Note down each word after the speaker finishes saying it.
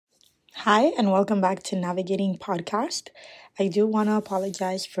Hi, and welcome back to Navigating Podcast. I do want to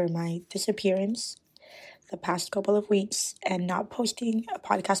apologize for my disappearance the past couple of weeks and not posting a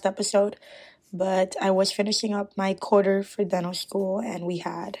podcast episode, but I was finishing up my quarter for dental school and we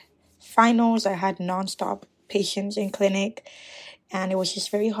had finals. I had nonstop patients in clinic, and it was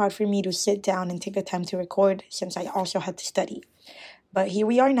just very hard for me to sit down and take the time to record since I also had to study. But here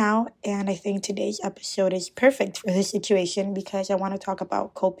we are now, and I think today's episode is perfect for this situation because I want to talk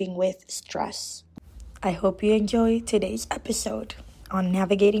about coping with stress. I hope you enjoy today's episode on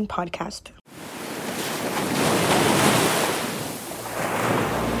Navigating Podcast.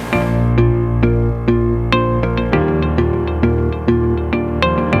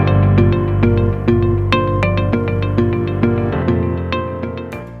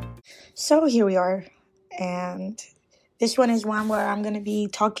 So here we are, and this one is one where I'm going to be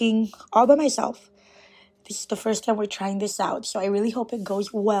talking all by myself. This is the first time we're trying this out, so I really hope it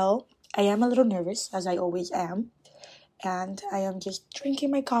goes well. I am a little nervous, as I always am, and I am just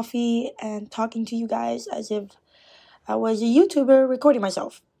drinking my coffee and talking to you guys as if I was a YouTuber recording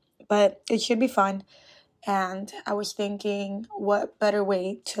myself. But it should be fun, and I was thinking what better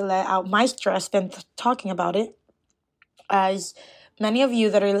way to let out my stress than talking about it, as many of you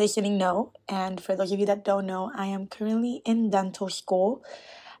that are listening know, and for those of you that don't know, I am currently in dental school.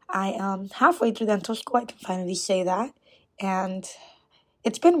 I am halfway through dental school, I can finally say that, and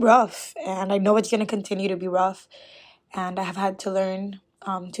it's been rough, and I know it's going to continue to be rough, and I have had to learn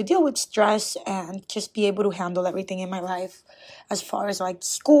to deal with stress and just be able to handle everything in my life as far as like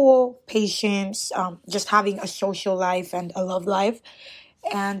school, patients, just having a social life and a love life,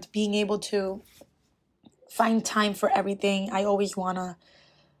 and being able to find time for everything. I always want to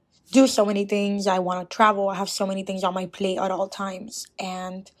do so many things. I want to travel. I have so many things on my plate at all times.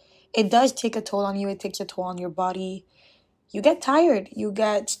 And it does take a toll on you. It takes a toll on your body. You get tired. You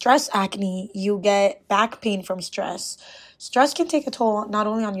get stress acne. You get back pain from stress. Stress can take a toll not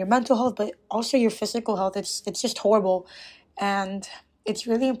only on your mental health, but also your physical health. It's just horrible. And it's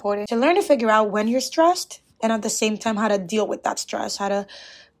really important to learn to figure out when you're stressed and at the same time how to deal with that stress, how to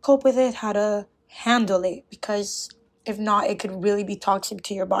cope with it, how to handle it, because if not, it could really be toxic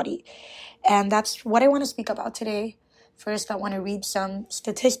to your body. And that's what I want to speak about today. First, I want to read some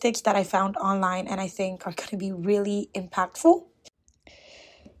statistics that I found online and I think are going to be really impactful.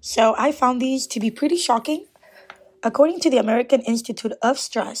 So I found these to be pretty shocking. According to the American Institute of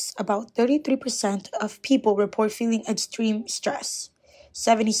Stress, about 33% of people report feeling extreme stress.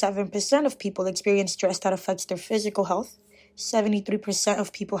 77% of people experience stress that affects their physical health. 73%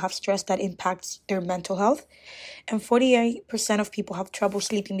 of people have stress that impacts their mental health. And 48% of people have trouble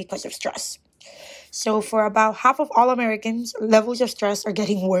sleeping because of stress. So for about half of all Americans, levels of stress are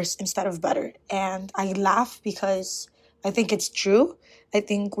getting worse instead of better. And I laugh because I think it's true. I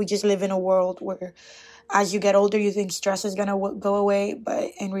think we just live in a world where as you get older, you think stress is going to go away.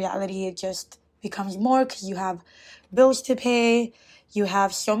 But in reality, it just becomes more because you have bills to pay. You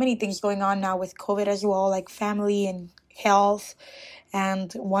have so many things going on now with COVID as well, like family and health.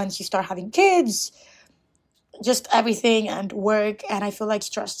 And once you start having kids, just everything and work. And I feel like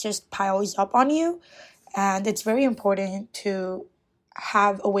stress just piles up on you. And it's very important to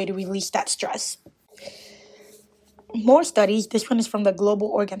have a way to release that stress. More studies, this one is from the Global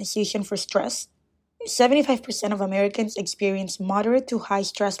Organization for Stress. 75% of Americans experience moderate to high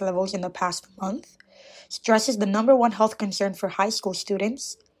stress levels in the past month. Stress is the number one health concern for high school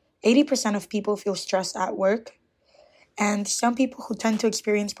students. 80% of people feel stressed at work. And some people who tend to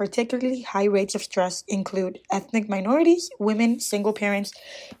experience particularly high rates of stress include ethnic minorities, women, single parents,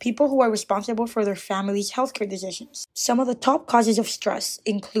 people who are responsible for their family's healthcare decisions. Some of the top causes of stress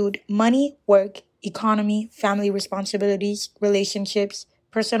include money, work, economy, family responsibilities, relationships,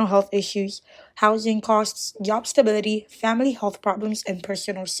 personal health issues, housing costs, job stability, family health problems, and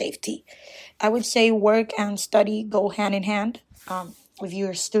personal safety. I would say work and study go hand in hand. If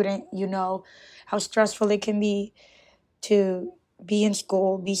you're a student, you know how stressful it can be to be in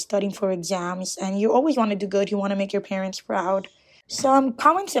school, be studying for exams, and you always want to do good. You want to make your parents proud. Some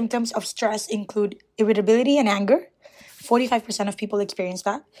common symptoms of stress include irritability and anger. 45% of people experience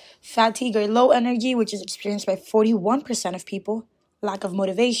that. Fatigue or low energy, which is experienced by 41% of people. Lack of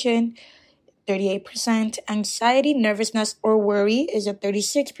motivation, 38%. Anxiety, nervousness, or worry is at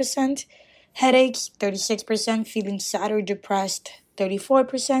 36%. Headaches, 36%. Feeling sad or depressed,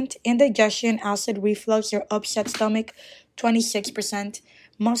 34%. Indigestion, acid reflux, or upset stomach, 26%.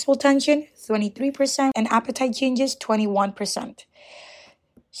 Muscle tension, 23%. And appetite changes, 21%.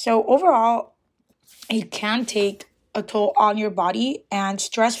 So overall, it can take a toll on your body, and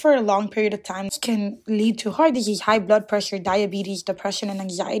stress for a long period of time can lead to heart disease, high blood pressure, diabetes, depression, and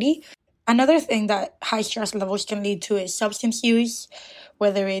anxiety. Another thing that high stress levels can lead to is substance use,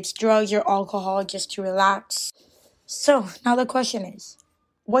 whether it's drugs or alcohol, just to relax. So now the question is,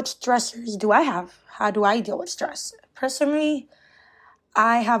 what stressors do I have? How do I deal with stress? Personally,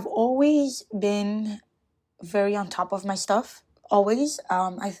 I have always been very on top of my stuff. Always.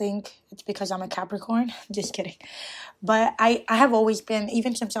 I think it's because I'm a Capricorn. Just kidding. But I have always been,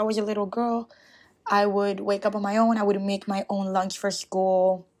 even since I was a little girl, I would wake up on my own. I would make my own lunch for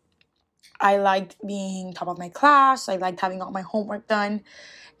school. I liked being top of my class. I liked having all my homework done.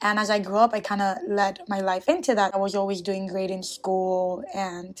 And as I grew up, I kind of led my life into that. I was always doing great in school.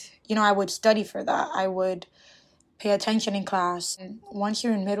 And, I would study for that. I would pay attention in class. And once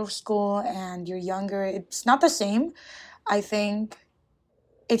you're in middle school and you're younger, it's not the same. I think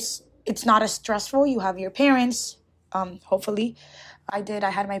it's not as stressful. You have your parents, hopefully. I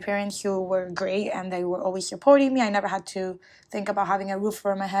had my parents who were great and they were always supporting me. I never had to think about having a roof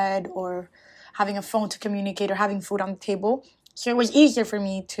over my head or having a phone to communicate or having food on the table. So it was easier for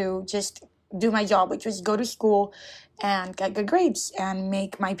me to just do my job, which was go to school and get good grades and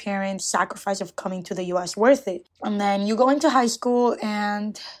make my parents' sacrifice of coming to the US worth it. And then you go into high school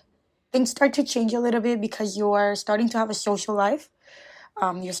and things start to change a little bit because you're starting to have a social life.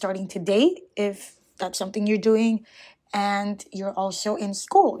 You're starting to date if that's something you're doing. And you're also in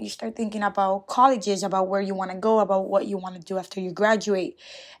school. You start thinking about colleges, about where you want to go, about what you want to do after you graduate.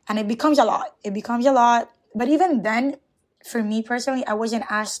 And it becomes a lot. But even then, for me personally, I wasn't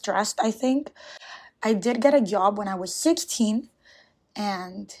as stressed, I think. I did get a job when I was 16,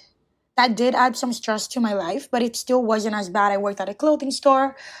 and that did add some stress to my life, but it still wasn't as bad. I worked at a clothing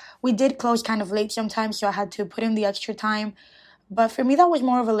store. We did close kind of late sometimes, so I had to put in the extra time. But for me, that was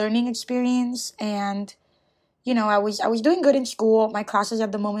more of a learning experience, and I was doing good in school. My classes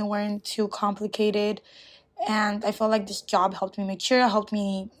at the moment weren't too complicated, and I felt like this job helped me mature, helped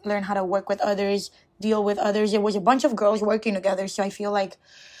me learn how to work with others, deal with others. It was a bunch of girls working together, so I feel like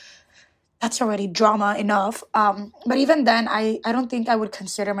that's already drama enough. But even then, I don't think I would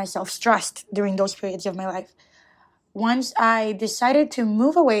consider myself stressed during those periods of my life. Once I decided to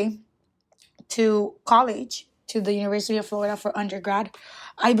move away to college, to the University of Florida for undergrad,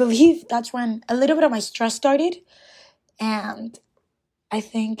 I believe that's when a little bit of my stress started. And I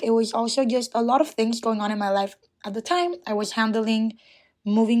think it was also just a lot of things going on in my life. At the time, I was handling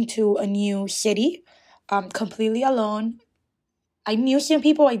moving to a new city completely alone. I knew some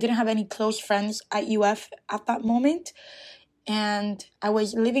people. I didn't have any close friends at UF at that moment. And I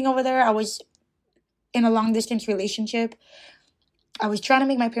was living over there. I was in a long distance relationship. I was trying to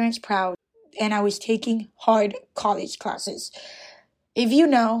make my parents proud. And I was taking hard college classes. If you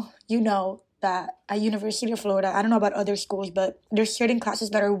know that at University of Florida, I don't know about other schools, but there's certain classes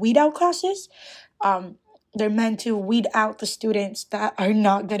that are weed out classes. They're meant to weed out the students that are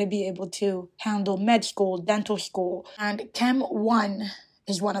not going to be able to handle med school, dental school. And Chem 1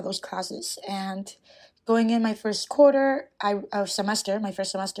 is one of those classes. And going in my first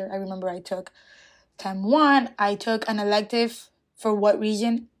semester, I remember I took Chem 1. I took an elective. For what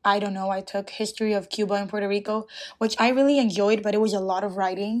reason? I don't know. I took history of Cuba and Puerto Rico, which I really enjoyed, but it was a lot of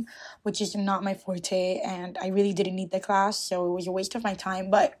writing, which is not my forte, and I really didn't need the class, so it was a waste of my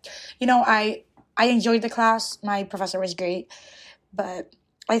time. But, I enjoyed the class. My professor was great, but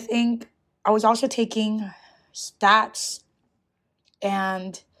I think I was also taking stats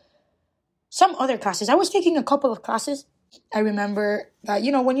and some other classes. I was taking a couple of classes. I remember that,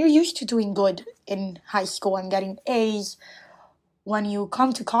 when you're used to doing good in high school and getting A's, when you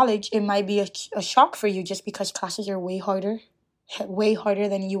come to college, it might be a shock for you just because classes are way harder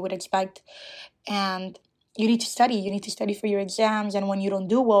than you would expect. And you need to study. You need to study for your exams. And when you don't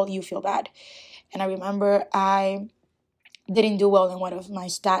do well, you feel bad. And I remember I didn't do well in one of my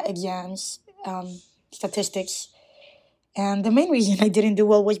stat exams, statistics. And the main reason I didn't do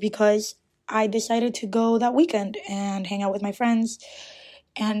well was because I decided to go that weekend and hang out with my friends.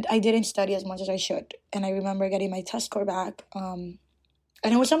 And I didn't study as much as I should. And I remember getting my test score back. And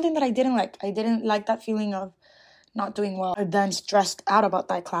it was something that I didn't like. I didn't like that feeling of not doing well. I then stressed out about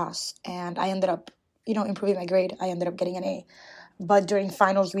that class. And I ended up, improving my grade. I ended up getting an A. But during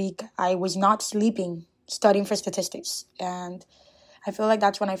finals week, I was not sleeping, studying for statistics. And I feel like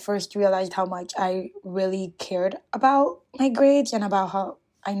that's when I first realized how much I really cared about my grades and about how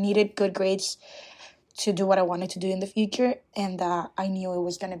I needed good grades to do what I wanted to do in the future, and that I knew it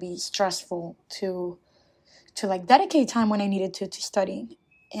was going to be stressful to dedicate time when I needed to studying.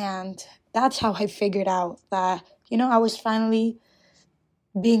 And that's how I figured out that, I was finally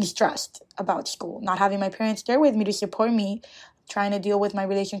being stressed about school, not having my parents there with me to support me, trying to deal with my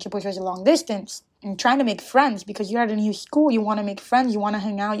relationship, which was a long distance, and trying to make friends because you're at a new school. You want to make friends, you want to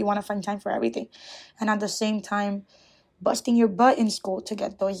hang out, you want to find time for everything. And at the same time, busting your butt in school to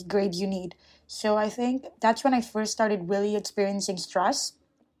get those grades you need. So I think that's when I first started really experiencing stress.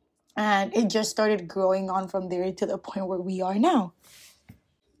 And it just started growing on from there to the point where we are now.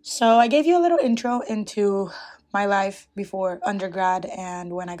 So I gave you a little intro into my life before undergrad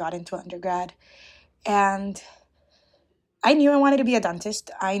and when I got into undergrad. And I knew I wanted to be a dentist.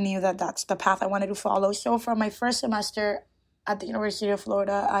 I knew that that's the path I wanted to follow. So from my first semester at the University of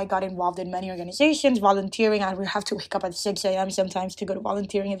Florida, I got involved in many organizations, volunteering. I would have to wake up at 6 a.m. sometimes to go to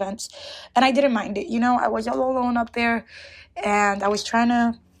volunteering events. And I didn't mind it. I was all alone up there and I was trying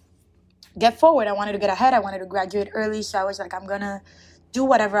to get forward. I wanted to get ahead. I wanted to graduate early. So I was like, I'm going to do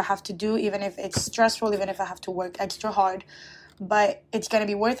whatever I have to do, even if it's stressful, even if I have to work extra hard. But it's going to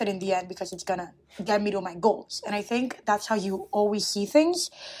be worth it in the end because it's going to get me to my goals. And I think that's how you always see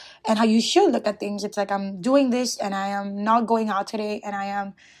things and how you should look at things. It's like, I'm doing this and I am not going out today and I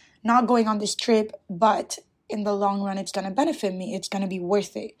am not going on this trip, but in the long run, it's going to benefit me. It's going to be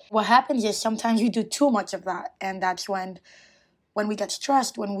worth it. What happens is sometimes you do too much of that. And that's when we get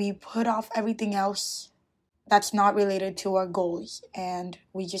stressed, when we put off everything else that's not related to our goals. And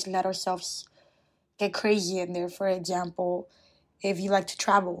we just let ourselves get crazy in there. For example, if you like to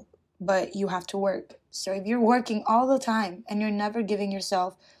travel, but you have to work. So if you're working all the time and you're never giving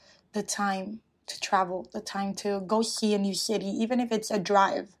yourself the time to travel, the time to go see a new city, even if it's a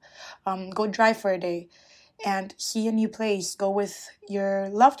drive, go drive for a day and see a new place, go with your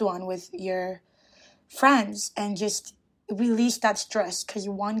loved one, with your friends, and just release that stress because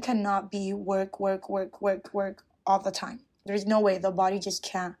one cannot be work all the time. There's no way. The body just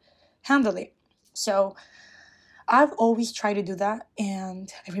can't handle it. So I've always tried to do that.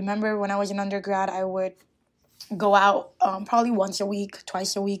 And I remember when I was in undergrad, I would go out probably once a week,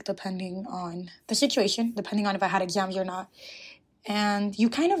 twice a week, depending on the situation, depending on if I had exams or not. And you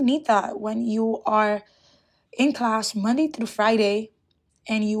kind of need that when you are in class Monday through Friday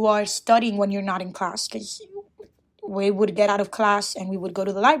and you are studying when you're not in class, because we would get out of class and we would go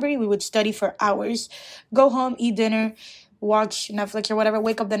to the library, we would study for hours, go home, eat dinner, watch Netflix or whatever,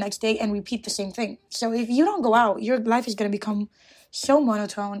 wake up the next day and repeat the same thing. So if you don't go out, your life is going to become so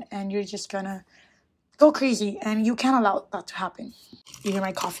monotone and you're just going to go crazy, and you can't allow that to happen. You hear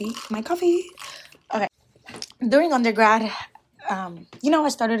my coffee? My coffee. Okay. During undergrad, I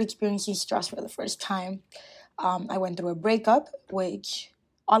started experiencing stress for the first time. I went through a breakup, which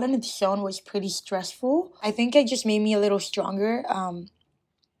all on its own was pretty stressful. I think it just made me a little stronger.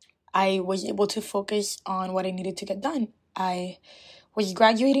 I was able to focus on what I needed to get done. I was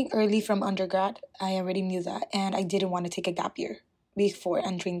graduating early from undergrad. I already knew that, and I didn't want to take a gap year before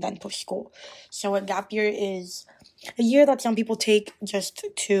entering dental school. So a gap year is a year that some people take just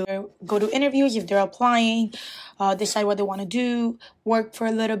to go to interviews if they're applying, decide what they want to do, work for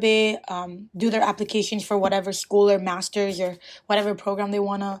a little bit, do their applications for whatever school or master's or whatever program they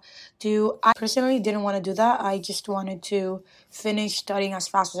want to do. I personally didn't want to do that. I just wanted to finish studying as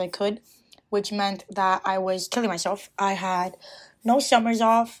fast as I could, which meant that I was killing myself. I had no summers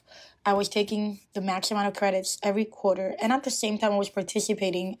off. I was taking the max amount of credits every quarter. And at the same time, I was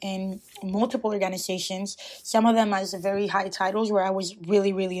participating in multiple organizations, some of them as very high titles where I was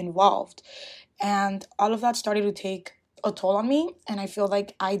really, really involved. And all of that started to take a toll on me. And I feel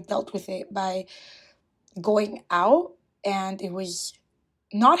like I dealt with it by going out. And it was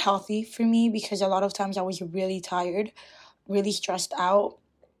not healthy for me because a lot of times I was really tired, really stressed out.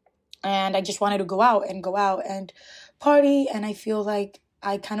 And I just wanted to go out and party. And I feel like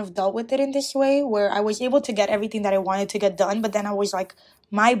I kind of dealt with it in this way where I was able to get everything that I wanted to get done, but then I was like,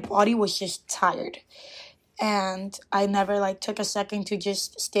 my body was just tired. And I never took a second to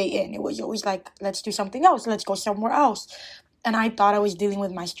just stay in. It was always like, let's do something else. Let's go somewhere else. And I thought I was dealing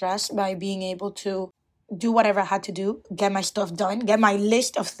with my stress by being able to do whatever I had to do, get my stuff done, get my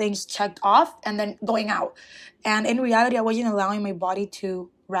list of things checked off, and then going out. And in reality, I wasn't allowing my body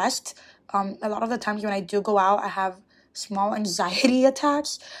to rest. A lot of the times when I do go out, I have small anxiety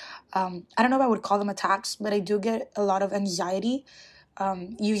attacks. I don't know if I would call them attacks, but I do get a lot of anxiety,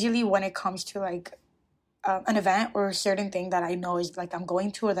 usually when it comes to an event or a certain thing that I know is I'm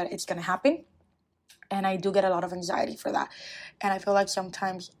going to or that it's going to happen. And I do get a lot of anxiety for that. And I feel like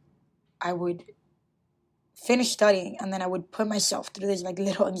sometimes I would finish studying and then I would put myself through this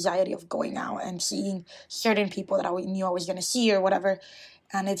little anxiety of going out and seeing certain people that I knew I was going to see or whatever.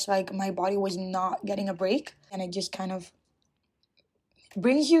 And it's my body was not getting a break. And it just kind of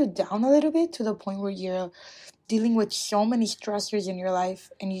brings you down a little bit to the point where you're dealing with so many stressors in your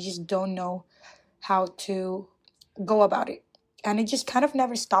life and you just don't know how to go about it. And it just kind of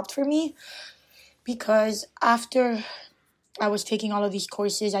never stopped for me, because after I was taking all of these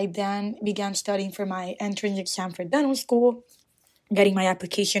courses, I then began studying for my entrance exam for dental school, getting my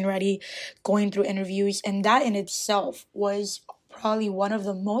application ready, going through interviews. And that in itself was probably one of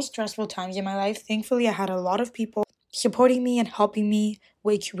the most stressful times in my life. Thankfully, I had a lot of people supporting me and helping me,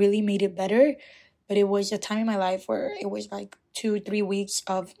 which really made it better. But it was a time in my life where it was like 2-3 weeks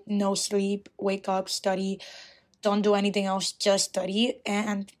of no sleep, wake up, study, don't do anything else, just study.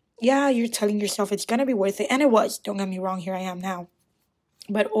 And yeah, you're telling yourself it's gonna be worth it. And it was, don't get me wrong, here I am now.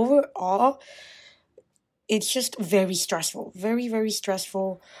 But overall, it's just very stressful, very, very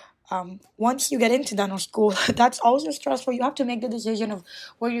stressful. Once you get into dental school, that's also stressful. You have to make the decision of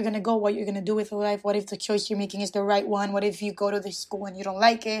where you're going to go, what you're going to do with your life. What if the choice you're making is the right one? What if you go to this school and you don't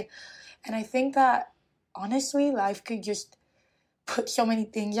like it? And I think that, honestly, life could just put so many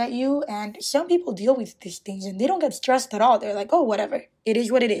things at you. And some people deal with these things and they don't get stressed at all. They're like, oh, whatever. It is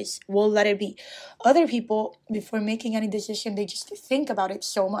what it is. We'll let it be. Other people, before making any decision, they just think about it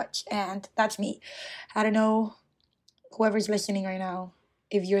so much. And that's me. I don't know, whoever's listening right now,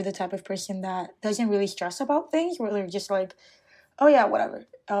 if you're the type of person that doesn't really stress about things, where they're just like, oh yeah, whatever.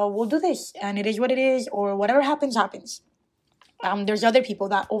 We'll do this. And it is what it is. Or whatever happens, happens. There's other people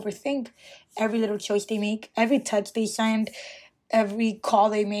that overthink every little choice they make, every text they send, every call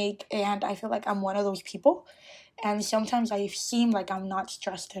they make. And I feel like I'm one of those people. And sometimes I seem like I'm not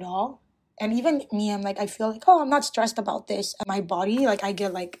stressed at all. And even me, I'm like, I feel like, oh, I'm not stressed about this. And my body, like, I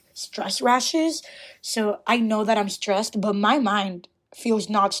get like stress rashes. So I know that I'm stressed, but my mind feels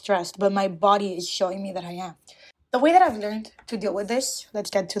not stressed, but my body is showing me that I am. The way that I've learned to deal with this, let's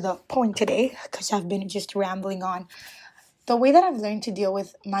get to the point today, because I've been just rambling on. The way that I've learned to deal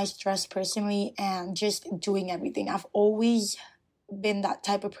with my stress personally and just doing everything, I've always been that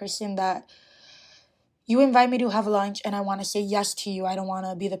type of person that you invite me to have lunch and I want to say yes to you. I don't want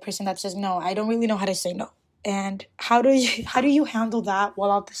to be the person that says no. I don't really know how to say no. And how do you handle that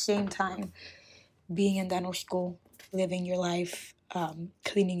while at the same time being in dental school, living your life,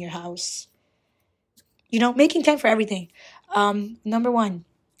 cleaning your house, making time for everything? Number one,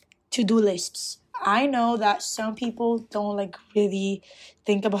 to-do lists. I know that some people don't really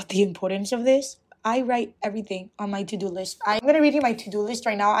think about the importance of this. I write everything on my to-do list. I'm going to read you my to-do list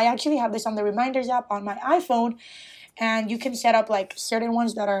right now. I actually have this on the reminders app on my iPhone, and you can set up certain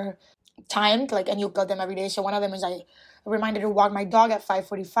ones that are timed, and you'll get them every day. So one of them is a reminder to walk my dog at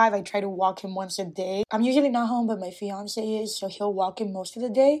 5:45. I try to walk him once a day. I'm usually not home, but my fiance is, so he'll walk him most of the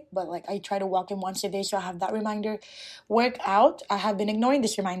day. But I try to walk him once a day, so I have that reminder. Work out. I have been ignoring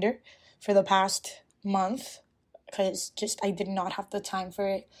this reminder for the past month because I did not have the time for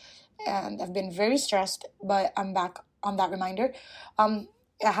it, and I've been very stressed. But I'm back on that reminder. I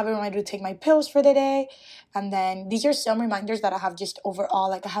have a reminder to take my pills for the day. And then these are some reminders that I have just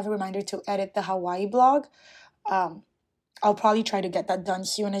overall. I have a reminder to edit the Hawaii blog. I'll probably try to get that done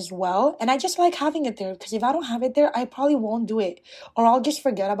soon as well. And I just like having it there, because if I don't have it there, I probably won't do it. Or I'll just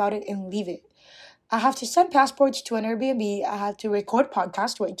forget about it and leave it. I have to send passports to an Airbnb. I have to record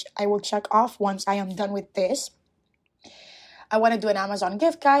podcast, which I will check off once I am done with this. I want to do an Amazon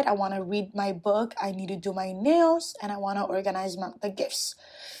gift guide. I want to read my book. I need to do my nails. And I want to organize the gifts.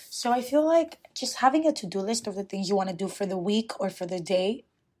 So I feel like just having a to-do list of the things you want to do for the week or for the day,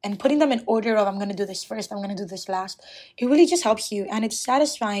 and putting them in order of I'm going to do this first, I'm going to do this last, it really just helps you. And it's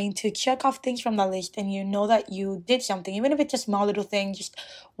satisfying to check off things from that list and you know that you did something. Even if it's a small little thing, just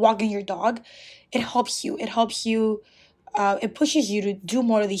walking your dog, it helps you. It helps you. It pushes you to do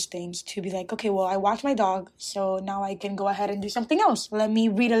more of these things, to be like, okay, well, I walked my dog, so now I can go ahead and do something else. Let me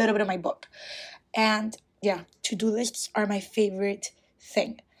read a little bit of my book. And yeah, to-do lists are my favorite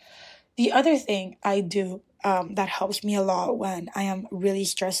thing. The other thing I do that helps me a lot when I am really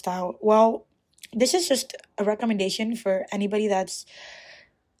stressed out, well, this is just a recommendation for anybody that's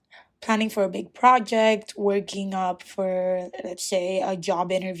planning for a big project, working up for, let's say, a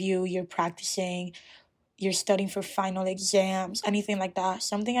job interview, you're practicing, you're studying for final exams, anything like that.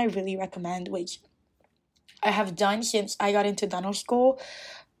 Something I really recommend, which I have done since I got into dental school,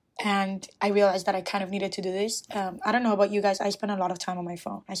 and I realized that I kind of needed to do this. I don't know about you guys. I spend a lot of time on my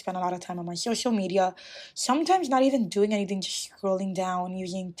phone. I spend a lot of time on my social media. Sometimes not even doing anything, just scrolling down,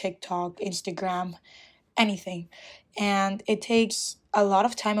 using TikTok, Instagram, anything. And it takes a lot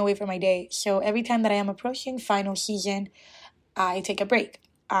of time away from my day. So every time that I am approaching final season, I take a break.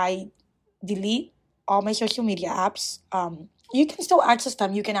 I delete all my social media apps. You can still access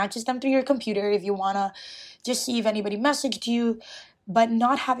them. You can access them through your computer if you want to just see if anybody messaged you. But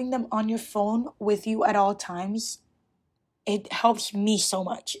not having them on your phone with you at all times, it helps me so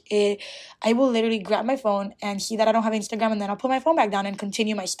much. I will literally grab my phone and see that I don't have Instagram, and then I'll put my phone back down and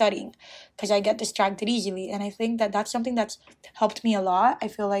continue my studying because I get distracted easily. And I think that that's something that's helped me a lot. I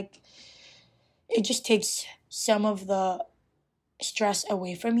feel like it just takes some of the stress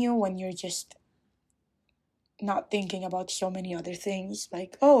away from you when you're just not thinking about so many other things,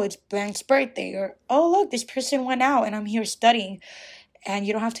 like, oh, it's blank's birthday, or oh, look, this person went out and I'm here studying. And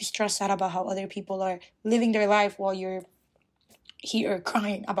you don't have to stress out about how other people are living their life while you're here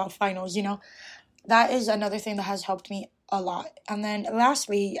crying about finals, That is another thing that has helped me a lot. And then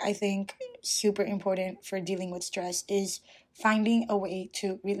lastly, I think super important for dealing with stress is finding a way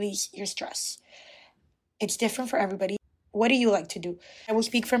to release your stress. It's different for everybody. What do you like to do? I will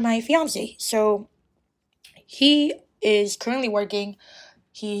speak for my fiance. So he is currently working.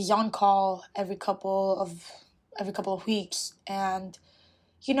 He's on call every couple of weeks, and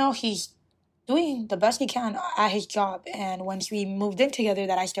he's doing the best he can at his job. And once we moved in together,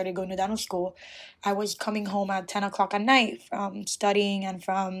 that I started going to dental school, I was coming home at 10 o'clock at night from studying and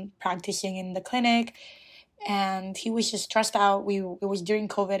from practicing in the clinic, and he was just stressed out. It was during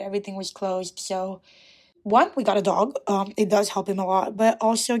COVID, everything was closed. So one, we got a dog. It does help him a lot, but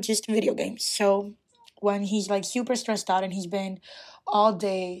also just video games. So when he's like super stressed out and he's been all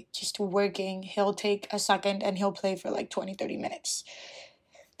day just working, he'll take a second and he'll play for like 20-30 minutes.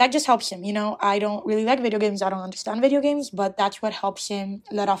 That just helps him. I don't really like video games. I don't understand video games, but that's what helps him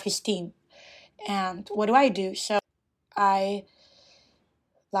let off his steam. And what do? So I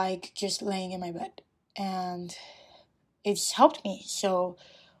like just laying in my bed, and it's helped me. So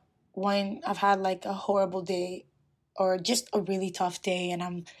when I've had like a horrible day or just a really tough day and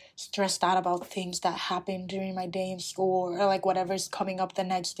I'm stressed out about things that happened during my day in school or like whatever's coming up the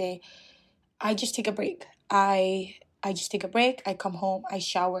next day, I just take a break. I just take a break, I come home, I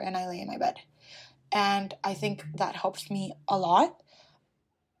shower, and I lay in my bed. And I think that helps me a lot.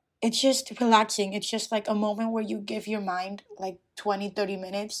 It's just relaxing. It's just like a moment where you give your mind like 20-30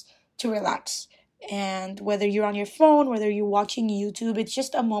 minutes to relax. And whether you're on your phone, whether you're watching YouTube, it's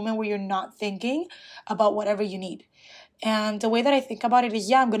just a moment where you're not thinking about whatever you need. And the way that I think about it is,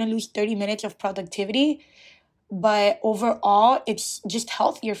 yeah, I'm going to lose 30 minutes of productivity, but overall, it's just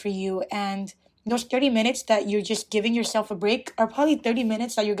healthier for you. And those 30 minutes that you're just giving yourself a break are probably 30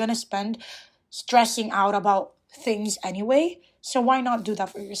 minutes that you're going to spend stressing out about things anyway. So why not do that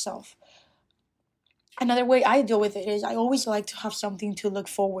for yourself? Another way I deal with it is I always like to have something to look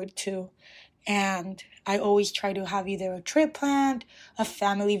forward to. And I always try to have either a trip planned, a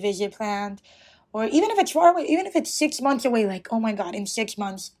family visit planned, or even if it's far away, even if it's 6 months away, like, oh my God, in 6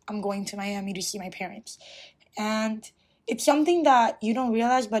 months, I'm going to Miami to see my parents. And it's something that you don't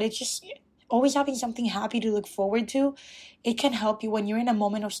realize, but it's just always having something happy to look forward to. It can help you when you're in a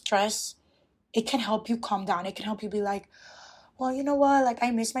moment of stress. It can help you calm down. It can help you be like, well, you know what? Like,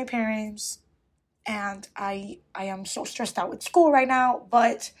 I miss my parents and I am so stressed out with school right now,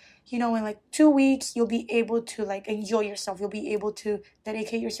 but in like 2 weeks, you'll be able to like enjoy yourself. You'll be able to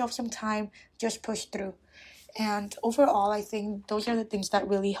dedicate yourself some time, just push through. And overall, I think those are the things that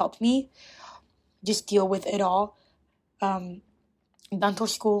really helped me just deal with it all. Dental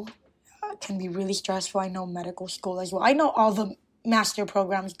school can be really stressful. I know medical school as well. I know all the master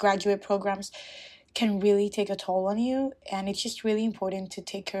programs, graduate programs can really take a toll on you. And it's just really important to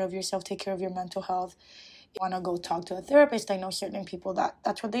take care of yourself, take care of your mental health. You want to go talk to a therapist. I know certain people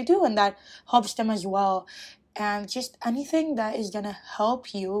that's what they do, and that helps them as well. And just anything that is going to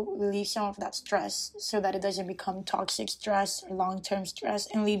help you relieve some of that stress so that it doesn't become toxic stress or long-term stress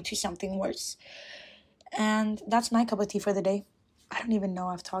and lead to something worse. And that's my cup of tea for the day. I don't even know,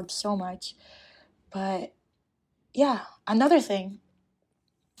 I've talked so much. But yeah, another thing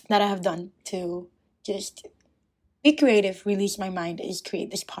that I have done to just be creative, release my mind, is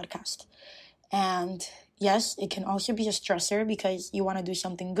create this podcast. And yes, it can also be a stressor because you want to do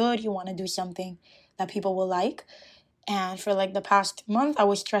something good. You want to do something that people will like. And for like the past month, I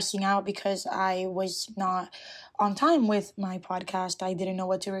was stressing out because I was not on time with my podcast. I didn't know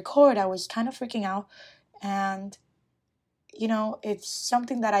what to record. I was kind of freaking out. And, it's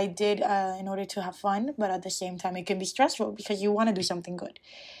something that I did in order to have fun. But at the same time, it can be stressful because you want to do something good.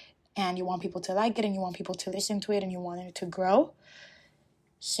 And you want people to like it, and you want people to listen to it, and you want it to grow.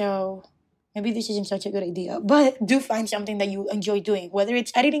 So maybe this isn't such a good idea, but do find something that you enjoy doing, whether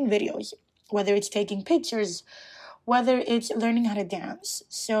it's editing videos, whether it's taking pictures, whether it's learning how to dance.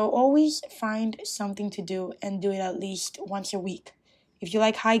 So always find something to do and do it at least once a week. If you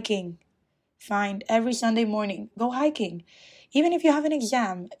like hiking, find every Sunday morning, go hiking. Even if you have an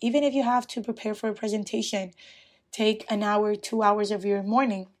exam, even if you have to prepare for a presentation, take an hour, 2 hours of your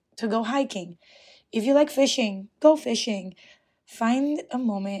morning to go hiking. If you like fishing, go fishing. Find a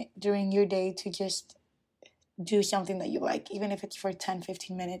moment during your day to just do something that you like, even if it's for 10,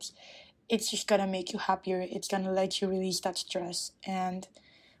 15 minutes. It's just gonna make you happier. It's gonna let you release that stress. And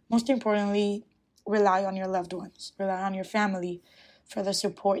most importantly, rely on your loved ones, rely on your family for the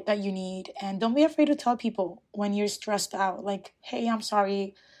support that you need. And don't be afraid to tell people when you're stressed out, like, hey, I'm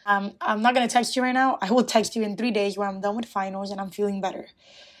sorry. I'm not gonna text you right now. I will text you in 3 days when I'm done with finals and I'm feeling better.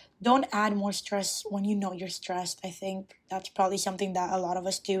 Don't add more stress when you know you're stressed. I think that's probably something that a lot of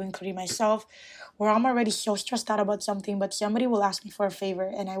us do, including myself, where I'm already so stressed out about something, but somebody will ask me for a favor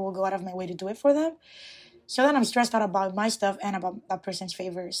and I will go out of my way to do it for them. So then I'm stressed out about my stuff and about that person's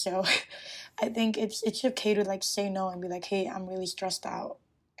favor. So I think it's okay to like say no and be like, hey, I'm really stressed out.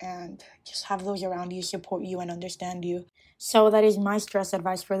 And just have those around you support you and understand you. So that is my stress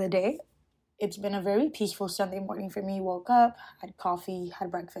advice for the day. It's been a very peaceful Sunday morning for me. Woke up, had coffee, had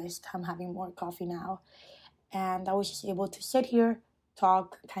breakfast. I'm having more coffee now. And I was just able to sit here,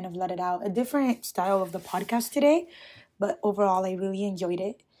 talk, kind of let it out. A different style of the podcast today, but overall, I really enjoyed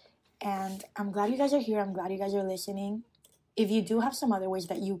it. And I'm glad you guys are here. I'm glad you guys are listening. If you do have some other ways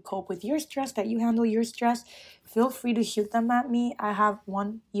that you cope with your stress, that you handle your stress, feel free to shoot them at me. I have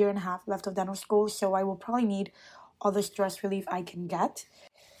 1.5 years left of dental school, so I will probably need all the stress relief I can get.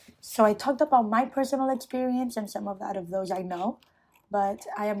 So I talked about my personal experience and some of that of those I know, but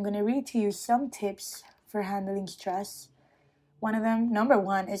I am going to read to you some tips for handling stress. One of them, number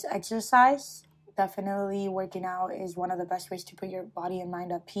one, is exercise. Definitely working out is one of the best ways to put your body and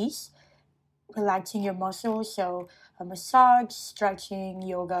mind at peace. Relaxing your muscles, so a massage, stretching,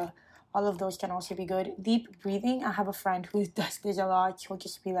 yoga, all of those can also be good. Deep breathing, I have a friend who does this a lot. She'll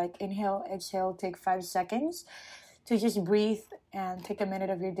just be like, inhale, exhale, take 5 seconds to just breathe and take a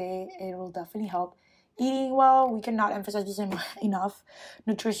minute of your day. It will definitely help. Eating well, we cannot emphasize this enough.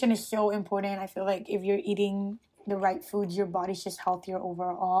 Nutrition is so important. I feel like if you're eating the right foods, your body's just healthier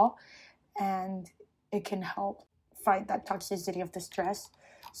overall, and it can help fight that toxicity of the stress.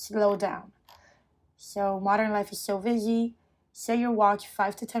 Slow down. So modern life is so busy. Set your watch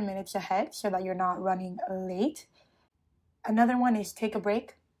 5 to 10 minutes ahead so that you're not running late. Another one is take a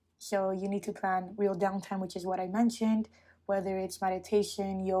break. So you need to plan real downtime, which is what I mentioned, whether it's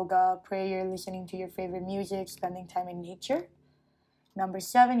meditation, yoga, prayer, listening to your favorite music, spending time in nature. Number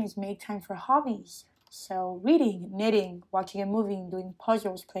 7 is make time for hobbies. So reading, knitting, watching a movie, doing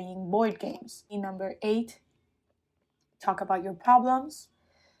puzzles, playing board games. Number 8, talk about your problems.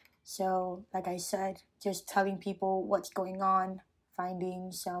 So like I said, just telling people what's going on,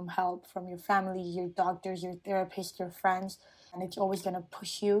 finding some help from your family, your doctors, your therapist, your friends, and it's always going to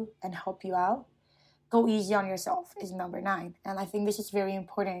push you and help you out. Go easy on yourself is number 9. And I think this is very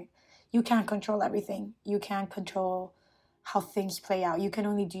important. You can't control everything. You can't control how things play out. You can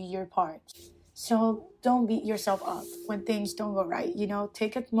only do your part. So don't beat yourself up when things don't go right.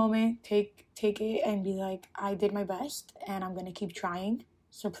 Take a moment, take it and be like, I did my best and I'm going to keep trying.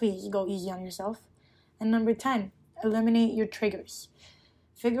 So please go easy on yourself. And number 10, eliminate your triggers.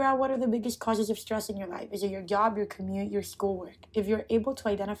 Figure out what are the biggest causes of stress in your life. Is it your job, your commute, your schoolwork? If you're able to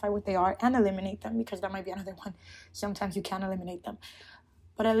identify what they are and eliminate them, because that might be another one. Sometimes you can't eliminate them.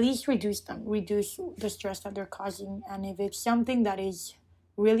 But at least reduce them. Reduce the stress that they're causing. And if it's something that is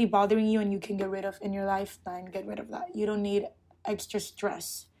really bothering you and you can get rid of in your life, then get rid of that. You don't need extra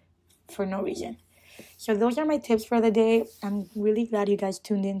stress for no reason. So those are my tips for the day. I'm really glad you guys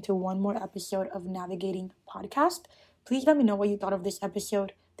tuned in to one more episode of Navigating Podcast. Please let me know what you thought of this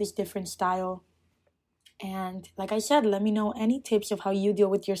episode, this different style. And like I said, let me know any tips of how you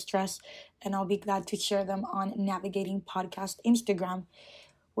deal with your stress, and I'll be glad to share them on Navigating Podcast Instagram,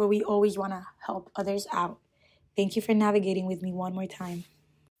 where we always want to help others out. Thank you for navigating with me one more time.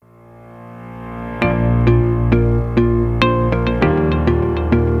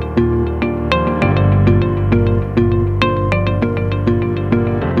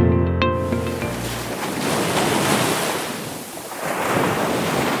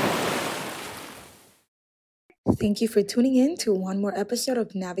 Thank you for tuning in to one more episode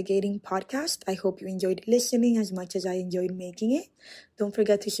of Navigating Podcast. I hope you enjoyed listening as much as I enjoyed making it. Don't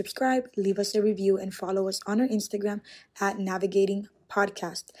forget to subscribe, leave us a review, and follow us on our Instagram at Navigating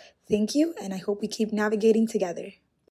Podcast. Thank you, and I hope we keep navigating together.